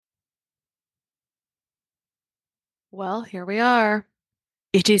Well, here we are.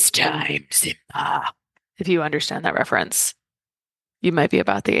 It is time, Simba. If you understand that reference, you might be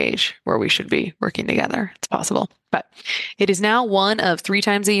about the age where we should be working together. It's possible. But it is now one of 3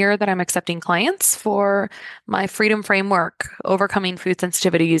 times a year that I'm accepting clients for my freedom framework, overcoming food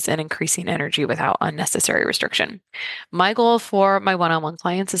sensitivities and increasing energy without unnecessary restriction. My goal for my one-on-one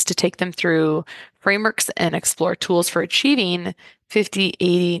clients is to take them through frameworks and explore tools for achieving 50,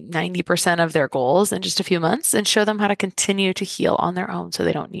 80, 90% of their goals in just a few months and show them how to continue to heal on their own so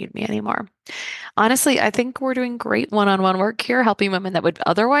they don't need me anymore. Honestly, I think we're doing great one-on-one work here, helping women that would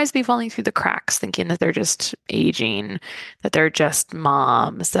otherwise be falling through the cracks, thinking that they're just aging, that they're just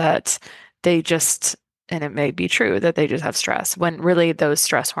moms, that they just, and it may be true that they just have stress, when really those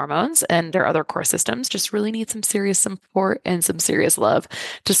stress hormones and their other core systems just really need some serious support and some serious love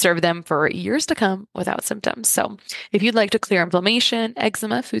to serve them for years to come without symptoms. So if you'd like to clear inflammation,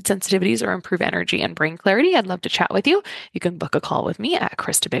 eczema, food sensitivities, or improve energy and brain clarity, I'd love to chat with you. You can book a call with me at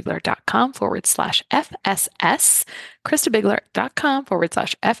christabiegler.com/FSS,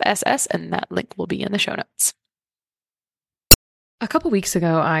 christabiegler.com/FSS, and that link will be in the show notes. A couple weeks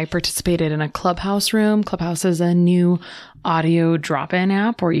ago, I participated in a Clubhouse room. Clubhouse is a new audio drop-in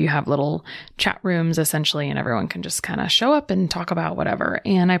app where you have little chat rooms essentially, and everyone can just kind of show up and talk about whatever.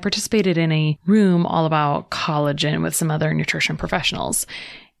 And I participated in a room all about collagen with some other nutrition professionals.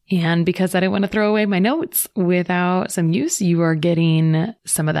 And because I didn't want to throw away my notes without some use, you are getting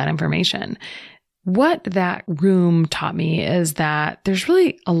some of that information. What that room taught me is that there's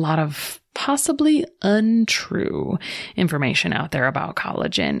really a lot of possibly untrue information out there about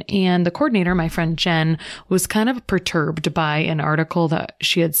collagen. And the coordinator, my friend Jen, was kind of perturbed by an article that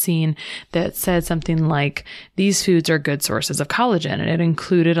she had seen that said something like, these foods are good sources of collagen. And it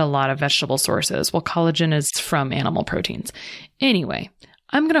included a lot of vegetable sources. Well, collagen is from animal proteins. Anyway,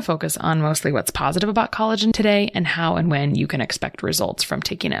 I'm going to focus on mostly what's positive about collagen today and how and when you can expect results from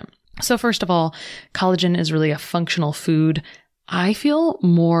taking it. So first of all, collagen is really a functional food. I feel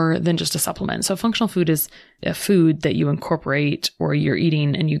more than just a supplement. So functional food is a food that you incorporate or you're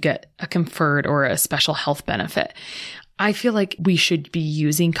eating and you get a conferred or a special health benefit. I feel like we should be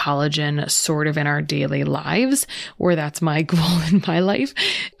using collagen sort of in our daily lives, or that's my goal in my life.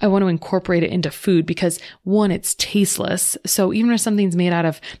 I want to incorporate it into food because one, it's tasteless. So even if something's made out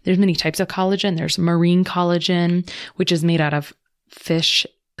of, there's many types of collagen. There's marine collagen, which is made out of fish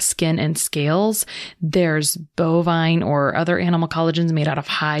skin and scales. There's bovine or other animal collagens made out of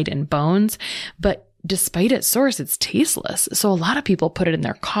hide and bones. But despite its source, it's tasteless. So a lot of people put it in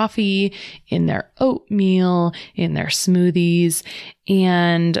their coffee, in their oatmeal, in their smoothies.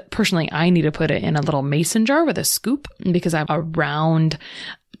 And personally, I need to put it in a little mason jar with a scoop because I have a round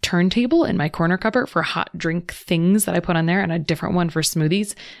turntable in my corner cupboard for hot drink things that I put on there and a different one for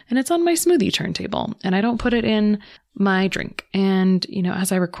smoothies. And it's on my smoothie turntable and I don't put it in my drink. And,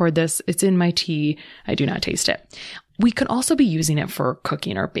 as I record this, it's in my tea. I do not taste it. We could also be using it for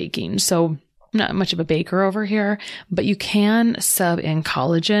cooking or baking. So I'm not much of a baker over here, but you can sub in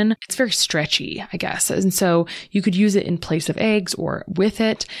collagen. It's very stretchy, I guess. And so you could use it in place of eggs or with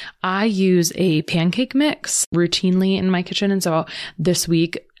it. I use a pancake mix routinely in my kitchen. And so this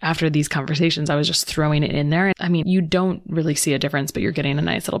week, after these conversations, I was just throwing it in there. I mean, you don't really see a difference, but you're getting a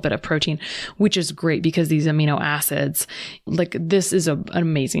nice little bit of protein, which is great because these amino acids, this is an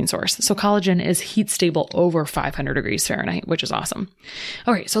amazing source. So collagen is heat stable over 500 degrees Fahrenheit, which is awesome.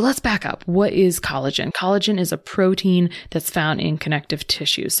 All right, so let's back up. What is collagen? Collagen is a protein that's found in connective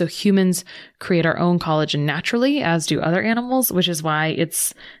tissue. So humans create our own collagen naturally, as do other animals, which is why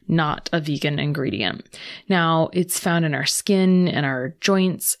it's not a vegan ingredient. Now, it's found in our skin and our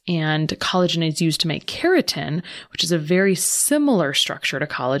joints, and collagen is used to make keratin, which is a very similar structure to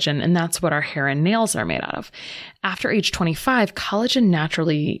collagen, and that's what our hair and nails are made out of. After age 25, collagen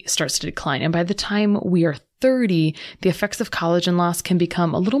naturally starts to decline, and by the time we are 30, the effects of collagen loss can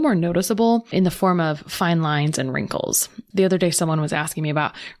become a little more noticeable in the form of fine lines and wrinkles. The other day, someone was asking me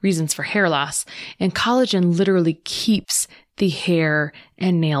about reasons for hair loss, and collagen literally keeps the hair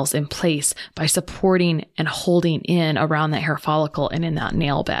and nails in place by supporting and holding in around that hair follicle and in that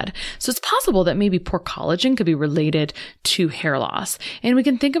nail bed. So it's possible that maybe poor collagen could be related to hair loss. And we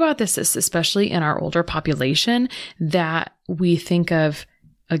can think about this especially in our older population that we think of,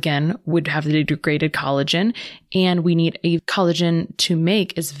 again, would have the degraded collagen, and we need a collagen to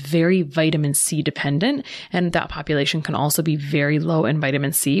make is very vitamin C dependent. And that population can also be very low in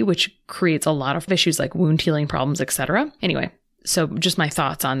vitamin C, which creates a lot of issues like wound healing problems, etc. Anyway, so just my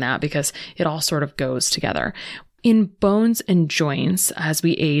thoughts on that because it all sort of goes together. In bones and joints, as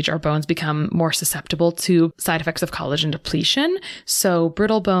we age, our bones become more susceptible to side effects of collagen depletion. So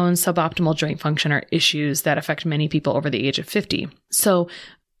brittle bones, suboptimal joint function are issues that affect many people over the age of 50. So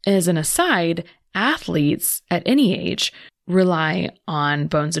as an aside, athletes at any age rely on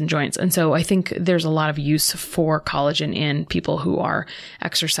bones and joints. And so I think there's a lot of use for collagen in people who are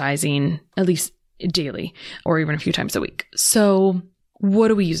exercising at least daily or even a few times a week. So what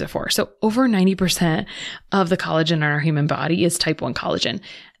do we use it for? So over 90% of the collagen in our human body is type 1 collagen.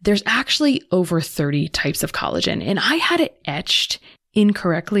 There's actually over 30 types of collagen. And I had it etched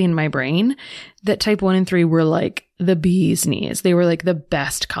incorrectly in my brain that type 1 and 3 were like the bee's knees. They were like the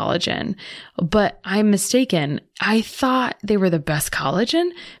best collagen. But I'm mistaken. I thought they were the best collagen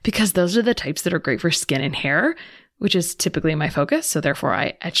because those are the types that are great for skin and hair, which is typically my focus. So therefore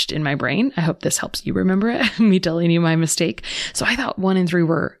I etched in my brain. I hope this helps you remember it, me telling you my mistake. So I thought 1 and 3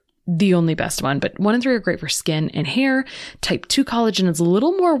 were the only best one, but 1 and 3 are great for skin and hair. Type 2 collagen is a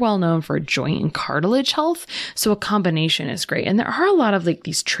little more well known for joint and cartilage health. So a combination is great. And there are a lot of like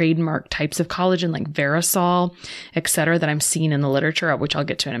these trademark types of collagen like Verisol, et cetera, that I'm seeing in the literature, which I'll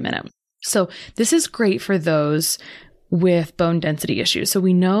get to in a minute. So this is great for those with bone density issues. So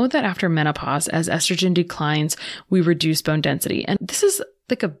we know that after menopause, as estrogen declines, we reduce bone density. And this is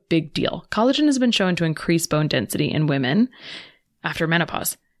like a big deal. Collagen has been shown to increase bone density in women after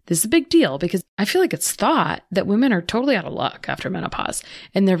menopause. This is a big deal because I feel like it's thought that women are totally out of luck after menopause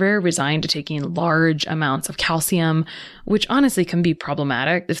and they're very resigned to taking large amounts of calcium, which honestly can be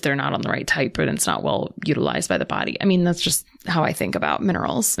problematic if they're not on the right type and it's not well utilized by the body. I mean, that's just how I think about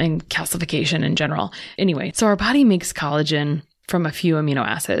minerals and calcification in general. Anyway, so our body makes collagen from a few amino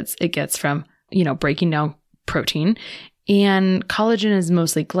acids. It gets from, breaking down protein, and collagen is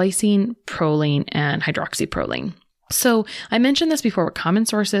mostly glycine, proline, and hydroxyproline. So I mentioned this before with common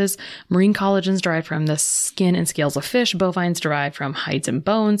sources. Marine collagens derived from the skin and scales of fish. Bovines derived from hides and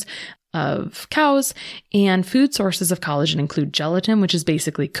bones of cows. And food sources of collagen include gelatin, which is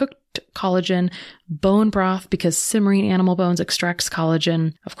basically cooked collagen, bone broth, because simmering animal bones extracts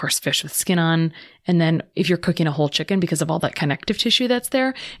collagen, of course, fish with skin on. And then if you're cooking a whole chicken, because of all that connective tissue that's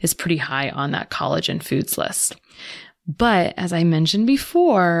there, is pretty high on that collagen foods list. But as I mentioned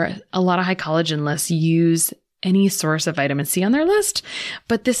before, a lot of high collagen lists use any source of vitamin C on their list,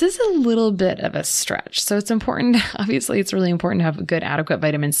 but this is a little bit of a stretch. So it's important, obviously it's really important to have good adequate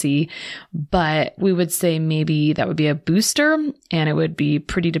vitamin C, but we would say maybe that would be a booster and it would be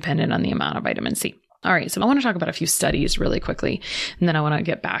pretty dependent on the amount of vitamin C. All right, so I want to talk about a few studies really quickly, and then I want to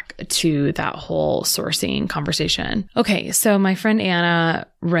get back to that whole sourcing conversation. Okay, so my friend Anna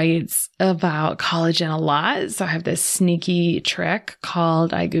writes about collagen a lot. So I have this sneaky trick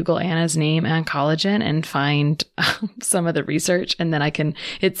called I Google Anna's name and collagen and find some of the research, and then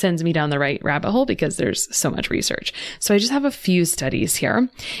it sends me down the right rabbit hole because there's so much research. So I just have a few studies here,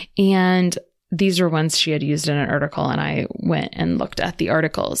 and these are ones she had used in an article, and I went and looked at the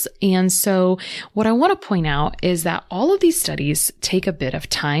articles. And so what I want to point out is that all of these studies take a bit of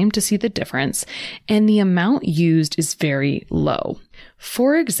time to see the difference, and the amount used is very low.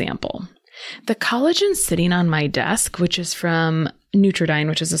 For example, the collagen sitting on my desk, which is from Nutridyne,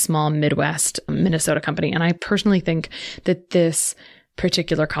 which is a small Midwest Minnesota company. And I personally think that this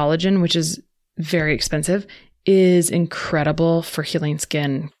particular collagen, which is very expensive, is incredible for healing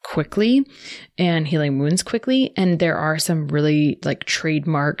skin quickly and healing wounds quickly. And there are some really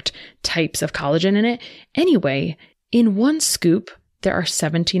trademarked types of collagen in it. Anyway, in one scoop, there are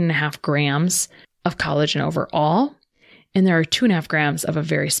 17.5 grams of collagen overall, and there are 2.5 grams of a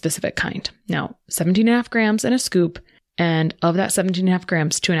very specific kind. Now, 17.5 grams in a scoop, and of that 17.5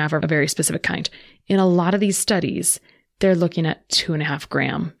 grams, 2.5 are a very specific kind. In a lot of these studies, they're looking at 2.5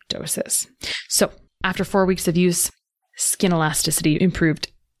 gram doses. So after 4 weeks of use, skin elasticity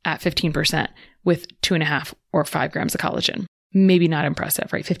improved at 15% with 2.5 or 5 grams of collagen. Maybe not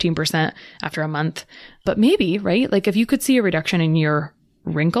impressive, right? 15% after a month, but maybe, right? If you could see a reduction in your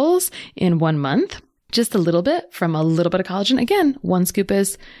wrinkles in 1 month, just a little bit from a little bit of collagen. Again, one scoop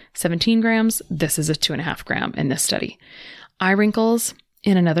is 17 grams. This is a 2.5 gram in this study. Eye wrinkles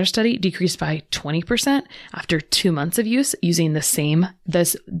in another study decreased by 20% after 2 months of use using this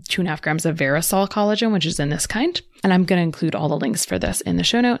 2.5 grams of Verisol collagen, which is in this kind. And I'm going to include all the links for this in the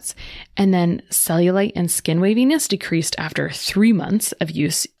show notes. And then cellulite and skin waviness decreased after 3 months of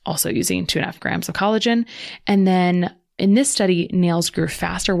use, also using 2.5 grams of collagen. And then in this study, nails grew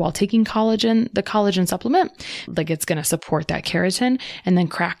faster while taking collagen, the collagen supplement, it's going to support that keratin. And then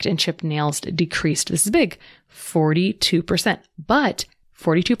cracked and chipped nails decreased. This is big, 42%, but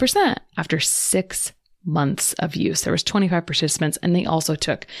 42% after 6 months of use. There was 25 participants, and they also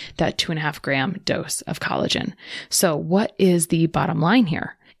took that 2.5 gram dose of collagen. So what is the bottom line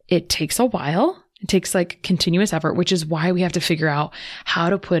here? It takes a while. It takes like continuous effort, which is why we have to figure out how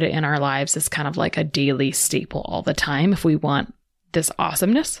to put it in our lives as kind of like a daily staple all the time if we want this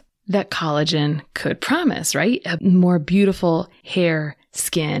awesomeness that collagen could promise, right? A more beautiful hair,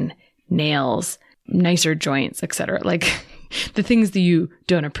 skin, nails, nicer joints, etc. Like the things that you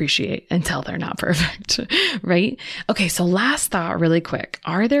don't appreciate until they're not perfect, right? Okay, so last thought really quick.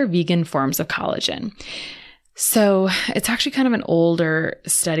 Are there vegan forms of collagen? So it's actually kind of an older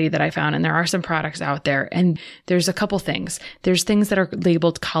study that I found, and there are some products out there, and there's a couple things. There's things that are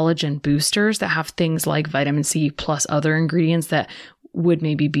labeled collagen boosters that have things like vitamin C plus other ingredients that would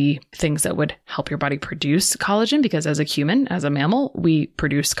maybe be things that would help your body produce collagen, because as a human, as a mammal, we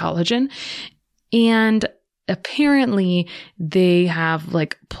produce collagen. And apparently they have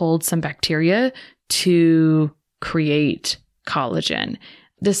like pulled some bacteria to create collagen.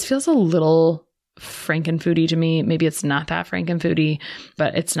 This feels a little frankenfoody to me. Maybe it's not that frankenfoody,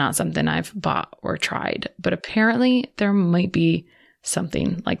 but it's not something I've bought or tried. But apparently there might be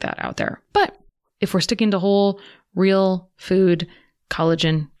something like that out there. But if we're sticking to whole, real food,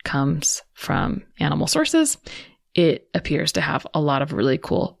 collagen comes from animal sources. It appears to have a lot of really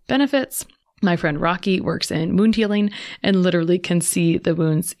cool benefits. My friend Rocky works in wound healing and literally can see the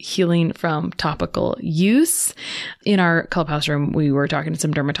wounds healing from topical use. In our clubhouse room, we were talking to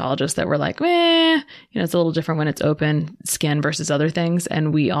some dermatologists that were like, it's a little different when it's open skin versus other things.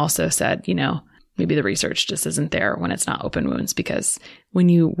 And we also said, maybe the research just isn't there when it's not open wounds, because when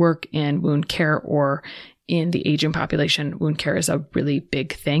you work in wound care or in the aging population, wound care is a really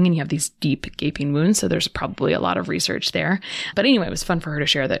big thing, and you have these deep gaping wounds. So there's probably a lot of research there. But anyway, it was fun for her to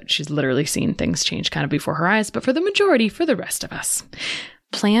share that she's literally seen things change kind of before her eyes. But for the majority, for the rest of us,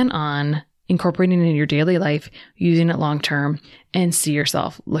 plan on incorporating it in your daily life, using it long term, and see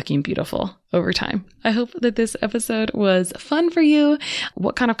yourself looking beautiful over time. I hope that this episode was fun for you.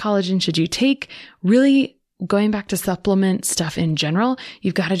 What kind of collagen should you take? Really, going back to supplement stuff in general,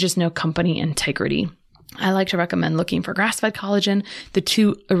 you've got to just know company integrity. I like to recommend looking for grass-fed collagen. The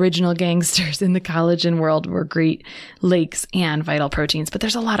two original gangsters in the collagen world were Great Lakes and Vital Proteins, but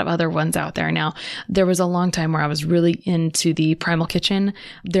there's a lot of other ones out there now. There was a long time where I was really into the Primal Kitchen.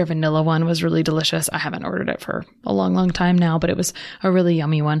 Their vanilla one was really delicious. I haven't ordered it for a long, long time now, but it was a really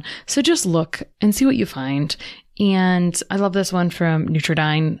yummy one. So just look and see what you find. And I love this one from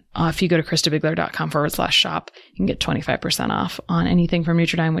Nutridyne. If you go to christabiegler.com/shop, you can get 25% off on anything from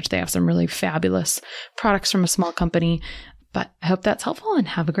Nutridyne, which they have some really fabulous products from a small company. But I hope that's helpful, and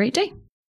have a great day.